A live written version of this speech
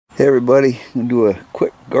Hey everybody, I'm going to do a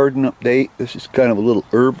quick garden update. This is kind of a little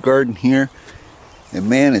herb garden here. And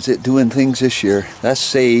man, is it doing things this year. That's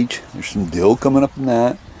sage. There's some dill coming up in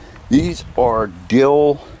that. These are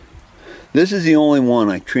dill. This is the only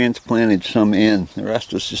one I transplanted some in. The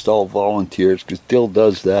rest was just all volunteers because dill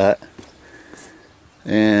does that.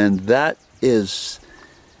 And that is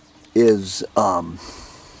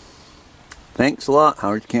thanks a lot,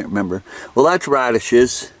 Howard, can't remember. Well, that's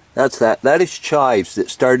radishes. That's that. That is chives that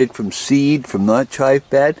started from seed from that chive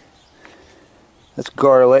bed. That's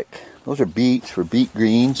garlic. Those are beets for beet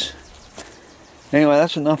greens. Anyway,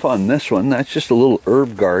 that's enough on this one. That's just a little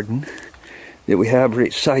herb garden that we have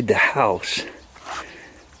right beside the house.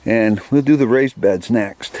 And we'll do the raised beds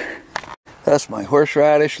next. That's my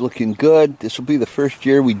horseradish looking good. This will be the first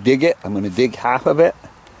year we dig it. I'm going to dig half of it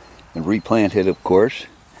and replant it, of course.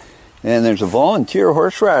 And there's a volunteer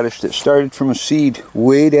horseradish that started from a seed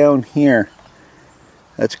way down here.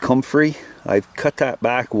 That's comfrey. I've cut that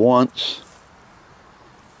back once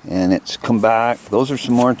and it's come back. Those are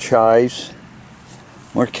some more chives,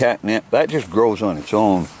 more catnip. That just grows on its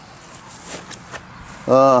own.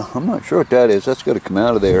 I'm not sure what that is. That's got to come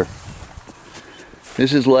out of there.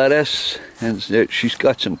 This is lettuce, and she's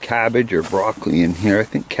got some cabbage or broccoli in here. I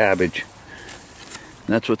think cabbage.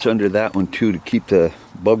 And that's what's under that one too, to keep the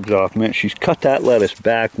bugs off. Man, she's cut that lettuce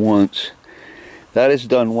back once. That has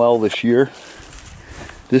done well this year.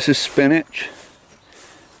 This is spinach.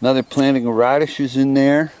 Another planting of radishes in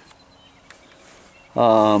there.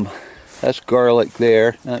 That's garlic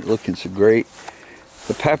there. Not looking so great.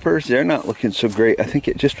 The peppers, they're not looking so great. I think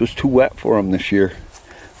it just was too wet for them this year.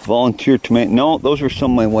 Volunteer tomato. No, those were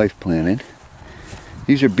some my wife planted.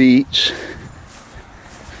 These are beets.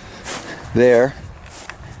 There.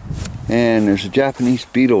 And there's a Japanese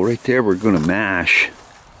beetle right there we're going to mash.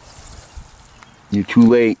 You're too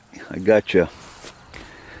late. I got you.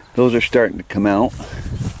 Those are starting to come out.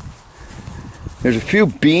 There's a few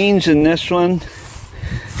beans in this one.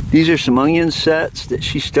 These are some onion sets that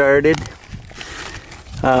she started.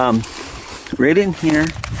 Right in here,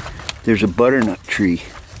 there's a butternut tree.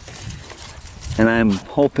 And I'm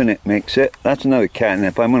hoping it makes it. That's another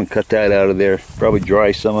catnip. I'm going to cut that out of there. Probably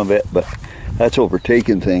dry some of it, but that's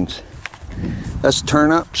overtaking things. That's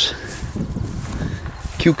turnips,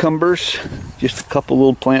 cucumbers, just a couple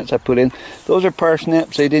little plants I put in. Those are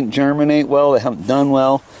parsnips. They didn't germinate well. They haven't done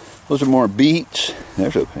well. Those are more beets.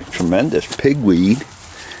 There's a tremendous pigweed.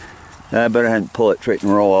 I better hadn't pull it straight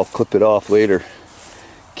and roll. I'll clip it off later.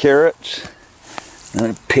 Carrots,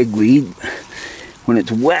 another pigweed. When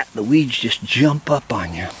it's wet, the weeds just jump up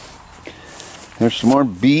on you. There's some more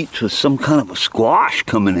beets with some kind of a squash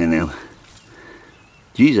coming in there.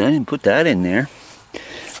 Geez, I didn't put that in there.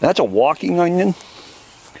 That's a walking onion.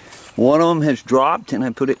 One of them has dropped and I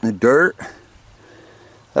put it in the dirt.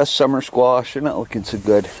 That's summer squash. They're not looking so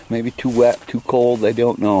good. Maybe too wet, too cold, I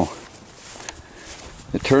don't know.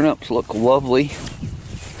 The turnips look lovely.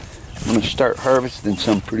 I'm going to start harvesting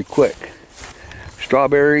some pretty quick.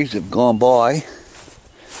 Strawberries have gone by.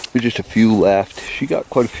 There's just a few left. She got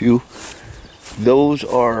quite a few. Those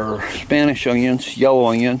are Spanish onions, yellow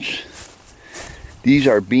onions. These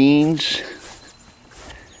are beans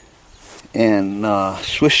and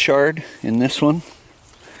Swiss chard in this one.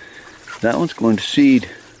 That one's going to seed.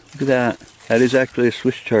 Look at that. That is actually a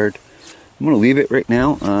Swiss chard. I'm going to leave it right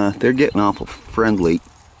now. They're getting awful friendly.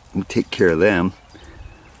 I'm going to take care of them.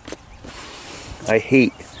 I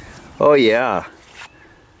hate, oh yeah,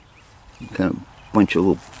 kind of bunch of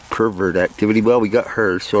little pervert activity. Well, we got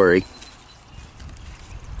her, sorry.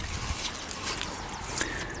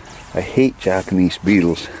 I hate Japanese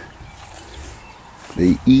beetles.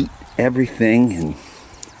 They eat everything and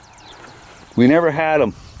we never had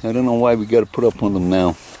them. I don't know why we got to put up with them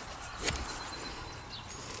now.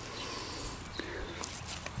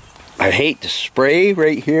 I hate to spray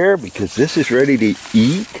right here because this is ready to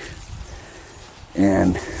eat.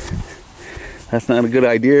 And that's not a good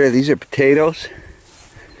idea. These are potatoes.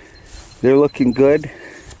 They're looking good.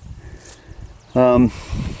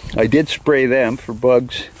 I did spray them for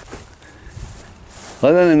bugs.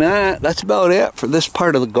 Other than that, that's about it for this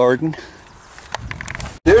part of the garden.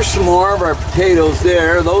 There's some more of our potatoes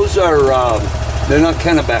there. Those are, they're not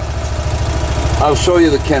Kennebec. I'll show you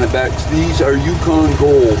the Kennebecks. These are Yukon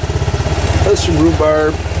Gold. That's some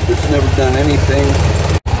rhubarb that's never done anything.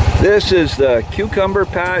 This is the cucumber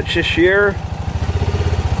patch this year.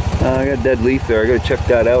 I got a dead leaf there. I gotta check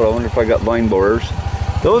that out. I wonder if I got vine borers.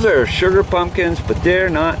 Those are sugar pumpkins, but they're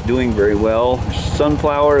not doing very well.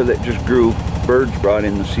 Sunflower that just grew. Birds brought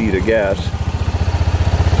in the seed, I guess.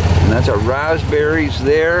 And that's our raspberries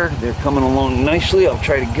there. They're coming along nicely. I'll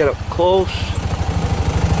try to get up close.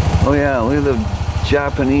 Oh yeah, look at the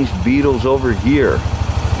Japanese beetles over here.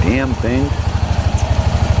 Damn thing.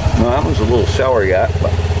 No, that was a little sour yet,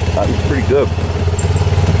 but that was pretty good.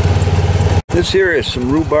 This here is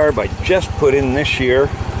some rhubarb I just put in this year.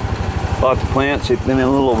 Bought the plants, they've been in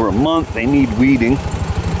a little over a month. They need weeding.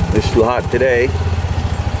 It's too hot today.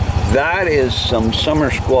 That is some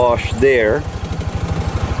summer squash there.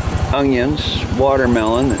 Onions,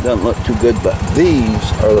 watermelon, that doesn't look too good, but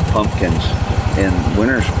these are the pumpkins and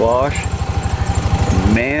winter squash.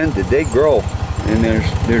 Man, did they grow. And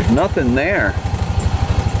there's nothing there.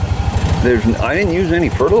 I didn't use any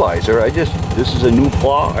fertilizer. This is a new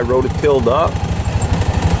plot. I wrote it tilled up.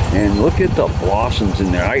 And look at the blossoms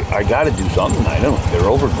in there. I gotta do something. I don't know. They're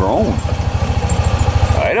overgrown.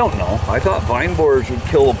 I don't know. I thought vine borers would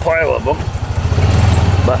kill a pile of them.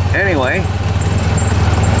 But anyway,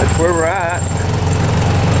 that's where we're at.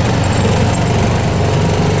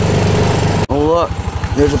 Oh look,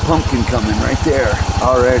 there's a pumpkin coming right there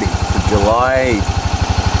already for July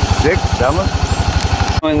 6th,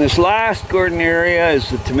 7th. In this last garden area is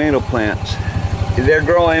the tomato plants. They're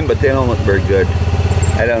growing, but they don't look very good.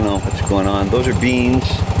 I don't know what's going on. Those are beans.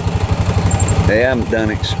 They haven't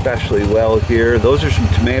done especially well here. Those are some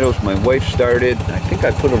tomatoes my wife started. I think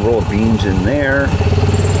I put a row of beans in there.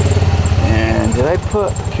 And did I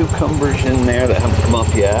put cucumbers in there that haven't come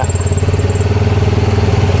up yet?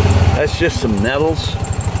 That's just some nettles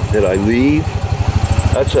that I leave.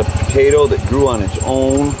 That's a potato that grew on its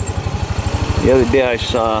own. The other day I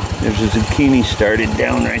saw there's a zucchini started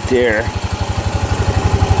down right there.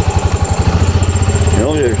 You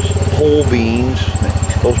know, there's whole beans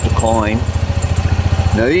that's supposed to climb.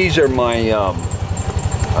 Now these are my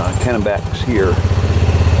Kennebecs here.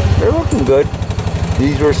 They're looking good.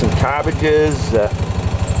 These were some cabbages that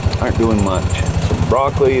aren't doing much. Some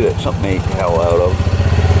broccoli that something ate the hell out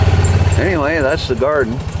of. Anyway, that's the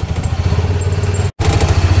garden.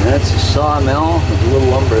 That's a sawmill. There's a little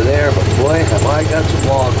lumber there, but boy, have I got some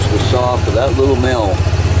logs to saw for that little mill.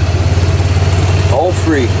 All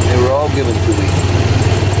free. They were all given to me.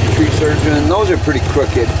 Tree surgeon, and those are pretty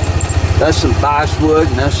crooked. That's some basswood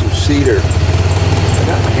and that's some cedar. I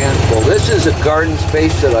got my handful. This is a garden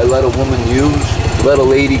space that I let a woman use. Let a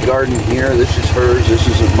lady garden here. This is hers. This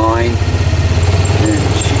isn't mine. And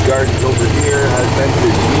she gardens over here. Has been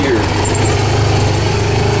for years.